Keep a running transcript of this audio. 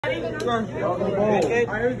Go ahead,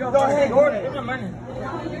 Gordon.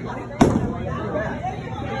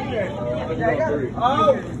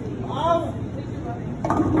 Oh!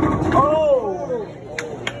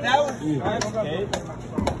 That was okay.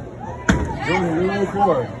 Go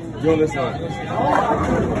forward. Go this one.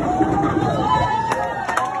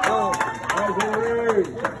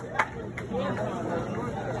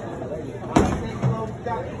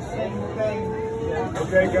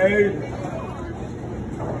 Okay, Gabe.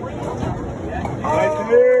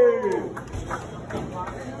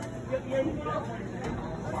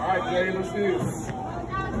 Alright, Jay, let's do this.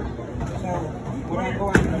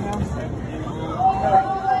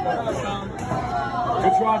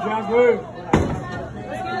 Good try, John. Good.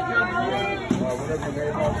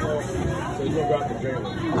 So you got the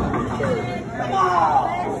Jalen.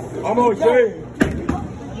 Almost, Jay.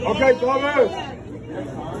 Okay, Thomas.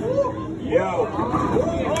 Yeah.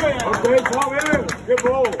 Okay, Thomas. Good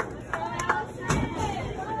ball.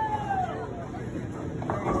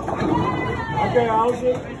 Okay,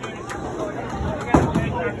 Allison.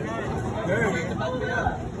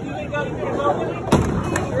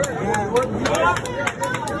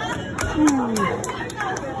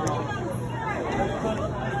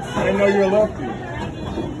 I didn't know you were lefty.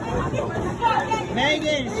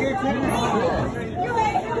 Megan, it's your turn.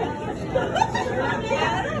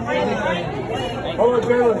 Hold on,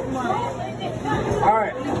 Jalen. All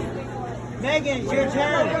right. Megan, it's your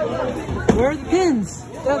turn. Where are the pins?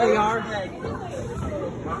 There they are.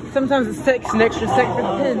 Sometimes it takes an extra second for the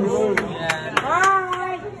pins.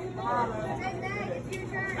 Alright.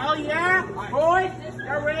 Oh yeah? Boys?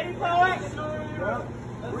 Y'all ready for it?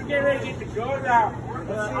 We're getting ready to get the guns out.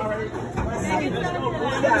 Let's go.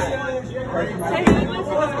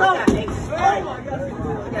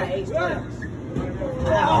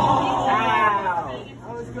 Wow.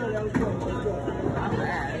 That was good.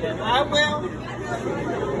 I will.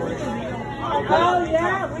 Oh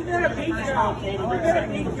yeah, we got a beat job. We got a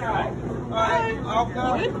beat job. Alright, I'll go.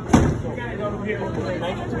 We gotta go here.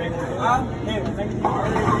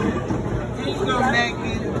 He's gonna make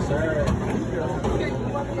it.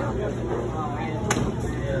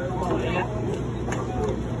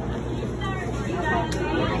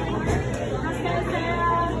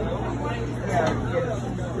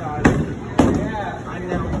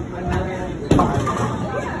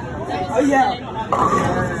 Oh yeah.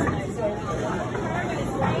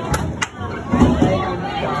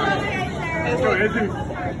 Let's go, Izzy.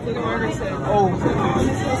 Oh,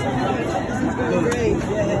 great.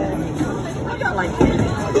 Yeah. I got like 10.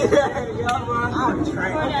 I'm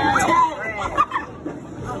trying.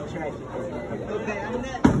 I'm trying. Okay, I'm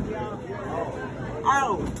next, y'all.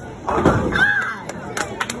 Oh.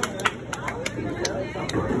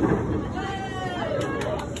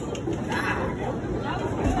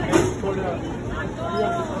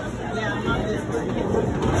 Yeah, I'm not this way.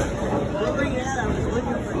 What were you at? I was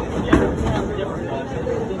looking for you.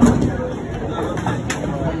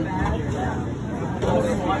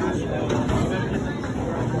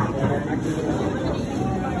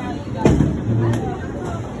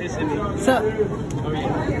 What's up?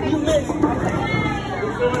 You missed.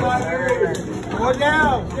 Go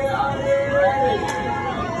down.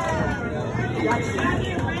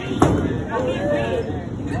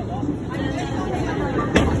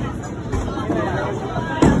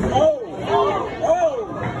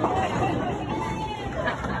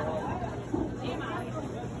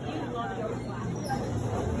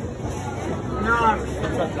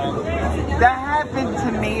 That happened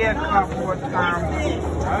to me a couple of times.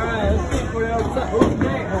 Alright, let's see what else. Who's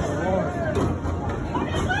next?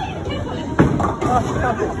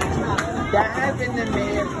 That happened to me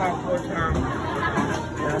a couple of times.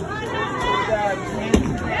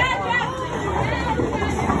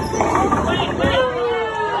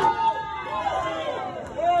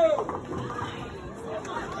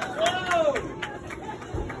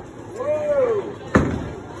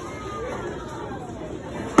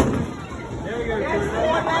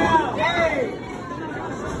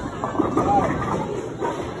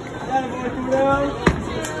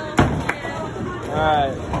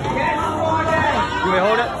 Alright. You want to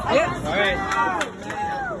hold it? Yeah. Alright.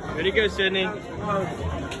 Ready to go, Sydney.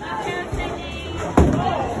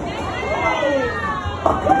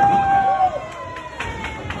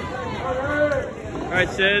 Alright,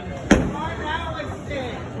 Sid.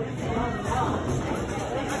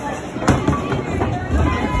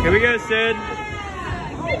 Here we go, Sid.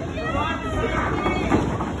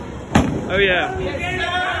 Oh yeah.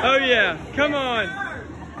 Oh yeah. Come on.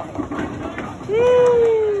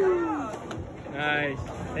 Woo! Nice.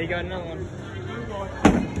 Hey, you got another one.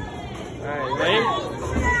 Alright, ready?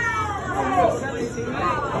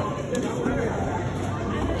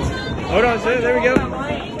 Hold on, sir. There we go.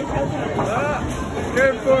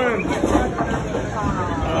 Good for him.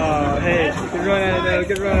 Oh, hey. Good run at it, though.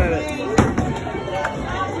 Good run at it.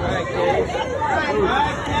 Alright, Kate.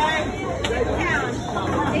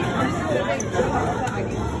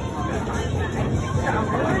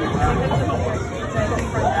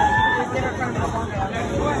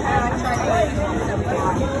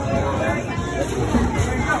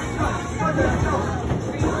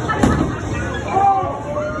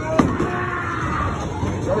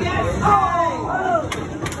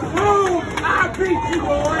 I beat you,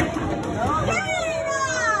 boy!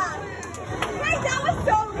 That was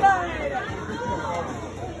so good!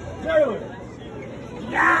 Taylor!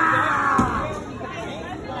 Yeah!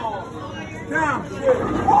 Down, shit!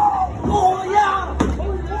 Oh, yeah!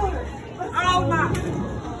 Oh, my!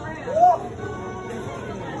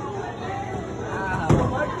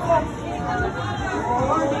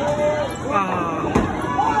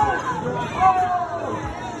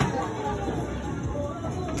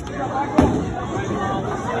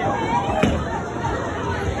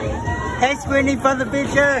 Hey, Squinty for the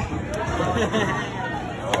picture.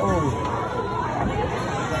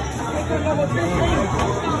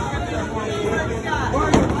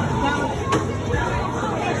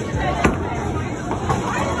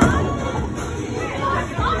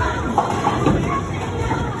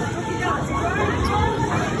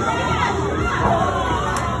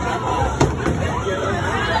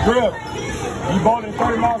 Grip, you bought it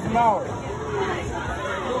 30 miles an hour.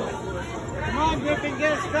 Come on, Griffin,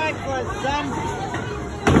 get a strike for us, son.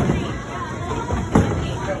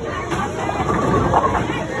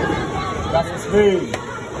 That's the speed.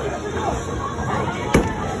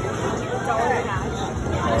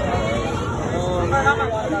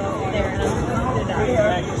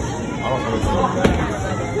 I don't think so.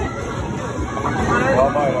 Well, I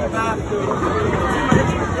might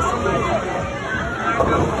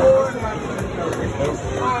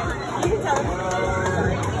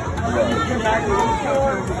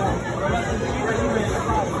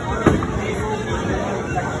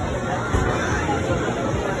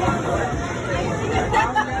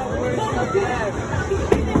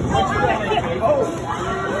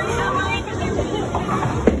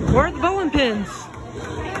Where are the bowling pins?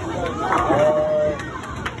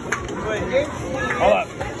 Hold up.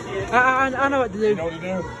 I know what to do. You know what to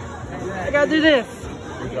do? I gotta do this.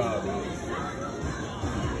 Good job.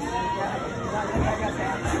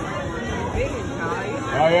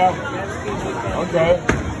 Oh, yeah? Okay.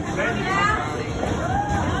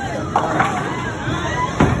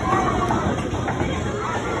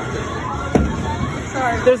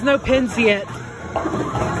 Sorry. There's no pins yet.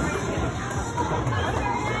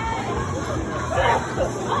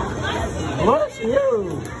 Bless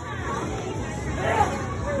you.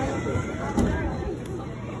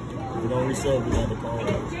 We don't resub, we got the call.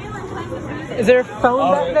 Is there a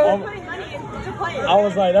phone back there? I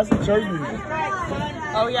was like, that's the church music.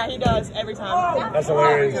 Oh yeah, he does every time. That's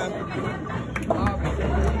hilarious.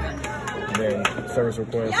 Then service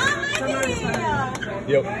request.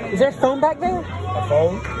 Yep. Is there a phone back there? A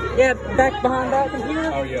phone? Yeah, back behind that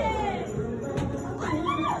computer. Oh, yeah.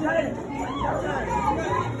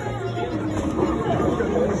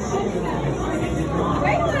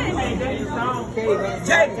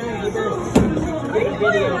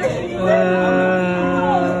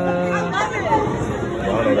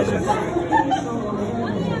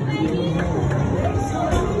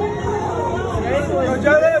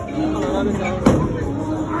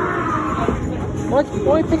 Why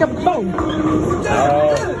don't you pick up the phone?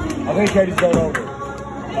 I think Katie's going over.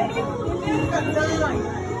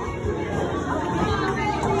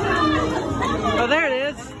 Oh, there it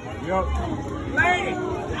is. Yep.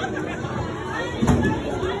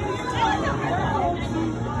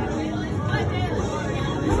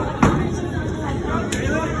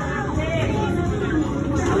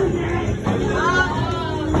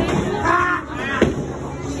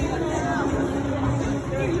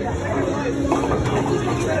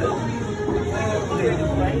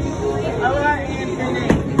 Alright, Anthony.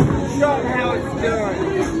 Show them how it's done.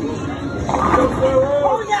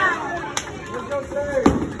 Oh, yeah! Let's go through.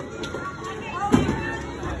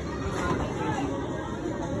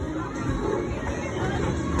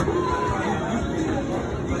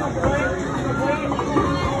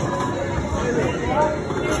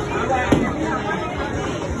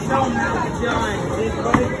 Show them how it's done.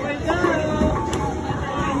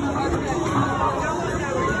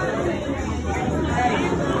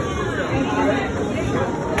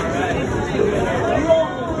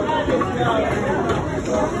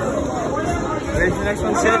 next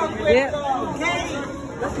one, Sid? Yep.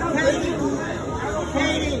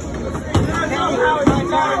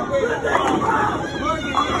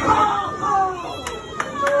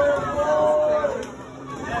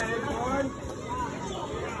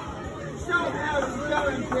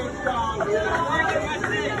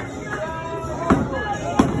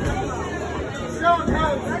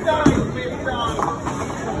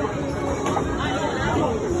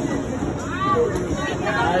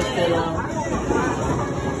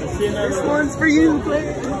 This one's for you,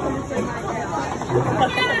 Claire.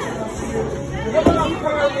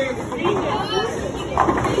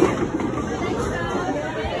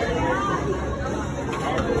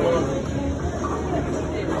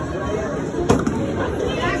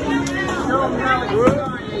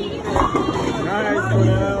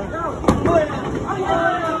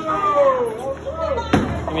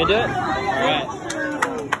 Let me do it? Alright.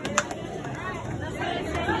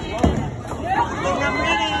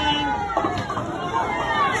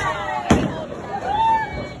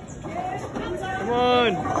 Come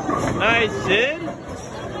on. Nice, Sid.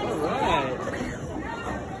 Alright.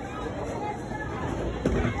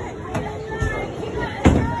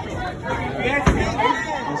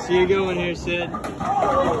 I see you going here, Sid.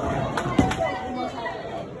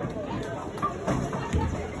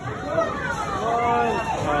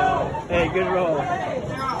 Hey, good roll.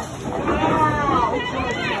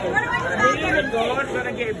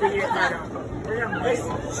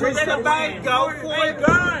 We're gonna bank, go for it.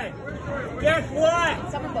 Guess what?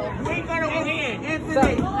 We're gonna win.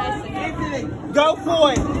 Anthony, go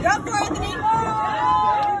for it. Go for Anthony.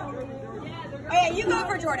 Oh yeah, you go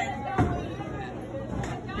for Jordan.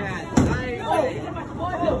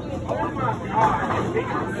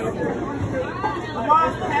 Come on,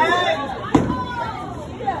 Ted.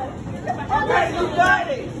 Okay, you got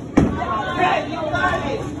it. Okay, you got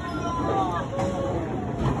it.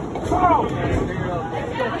 Oh.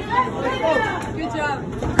 Good job.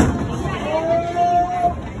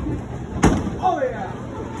 Oh yeah.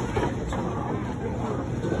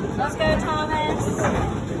 Let's go, Thomas.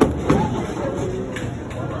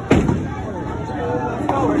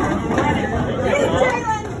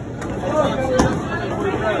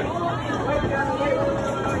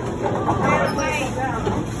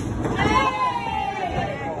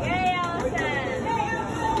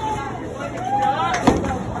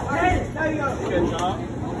 Good job.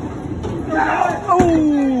 Oh!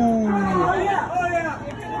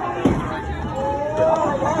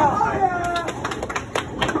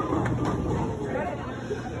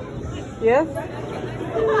 Yeah?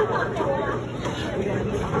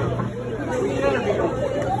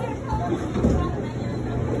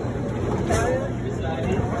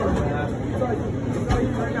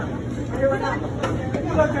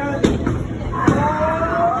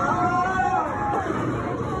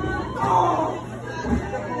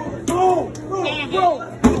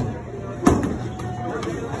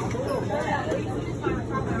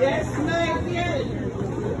 Yes, mate, yes.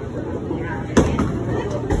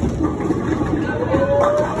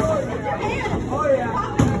 Oh yeah.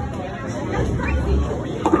 That's crazy.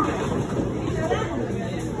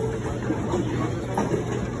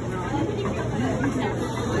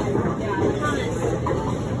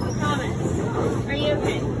 Thomas, are you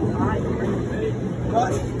okay?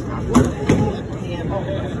 What?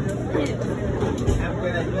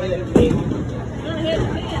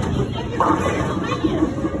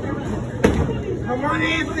 Come on,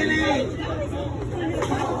 Anthony.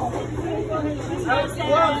 That was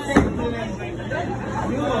close, Anthony.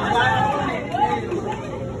 You were right on it.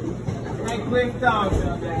 Hey, quick dog.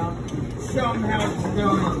 Show him how it's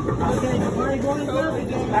doing. Okay, we're going to go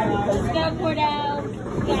again. Let's go, Cordell.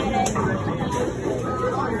 Got it.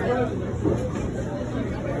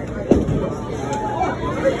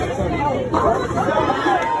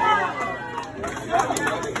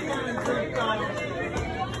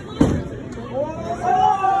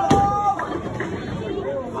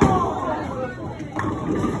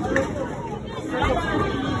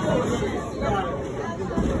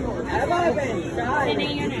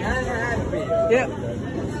 Yep.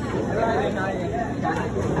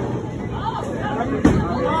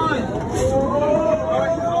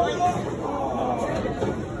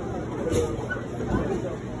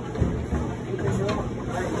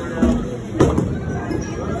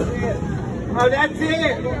 Oh, that's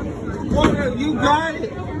it. Walker, you got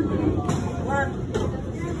it.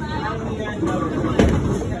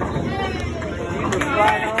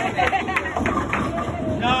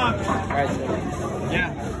 Yeah.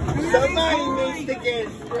 Somebody needs to get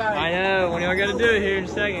straight. I know. What do I got to do here in a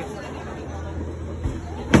second?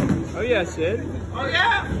 Oh, yeah, Sid. Oh,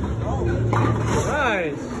 yeah. All right.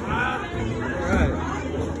 Nice. Alright.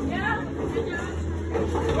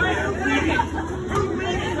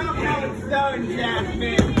 Somehow it's done,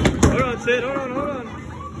 Jasmine. Hold on, Sid. Hold on.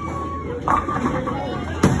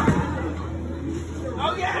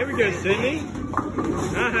 Oh, yeah. There we go, Sydney.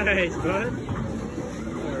 Nice, bud.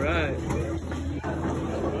 Alright.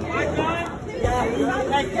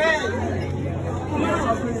 Hey, Ken.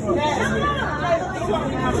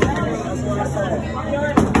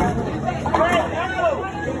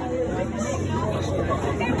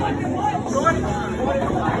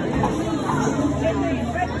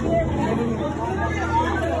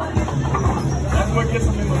 That's what gets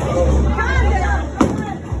them in the door.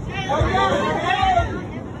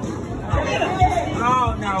 Oh,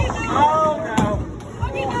 no. Oh, no. What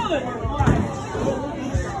are you doing?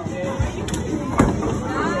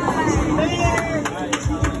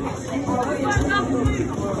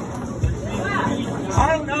 I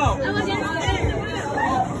don't know.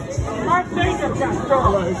 My finger got stuck.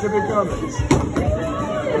 All right, it should be coming.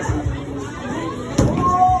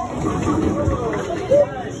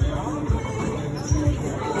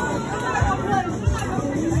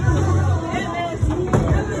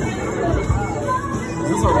 Is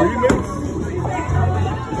this a remix?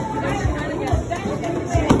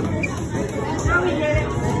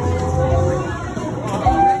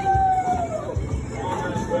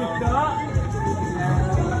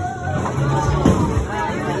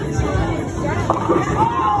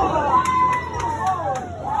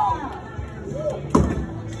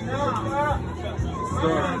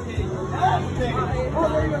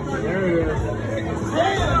 There it is.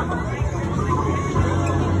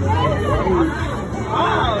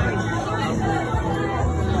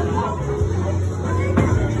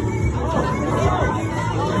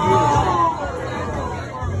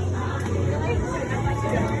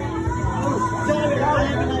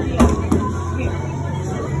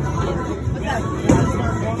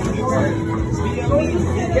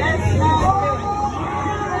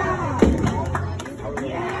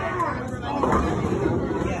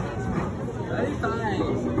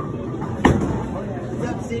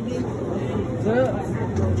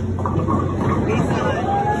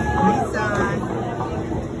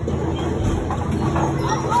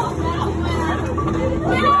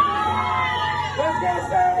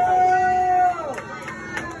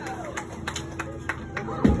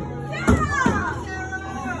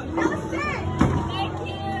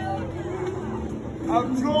 Of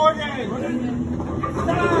Jordan.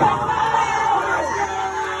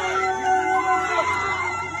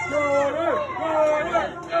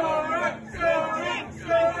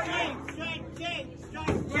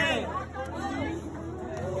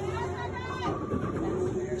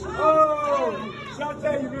 Oh,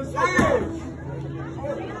 Shantae, you missed it.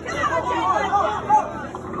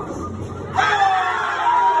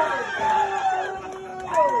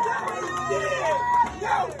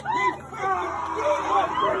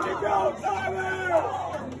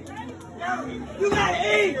 You gotta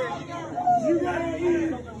eat. You gotta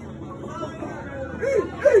eat. Eat.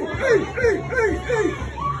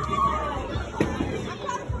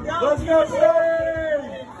 Let's go, Shane.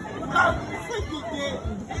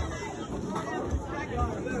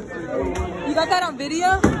 You got that on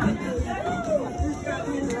video?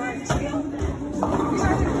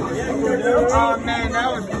 Oh man,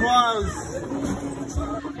 that was close.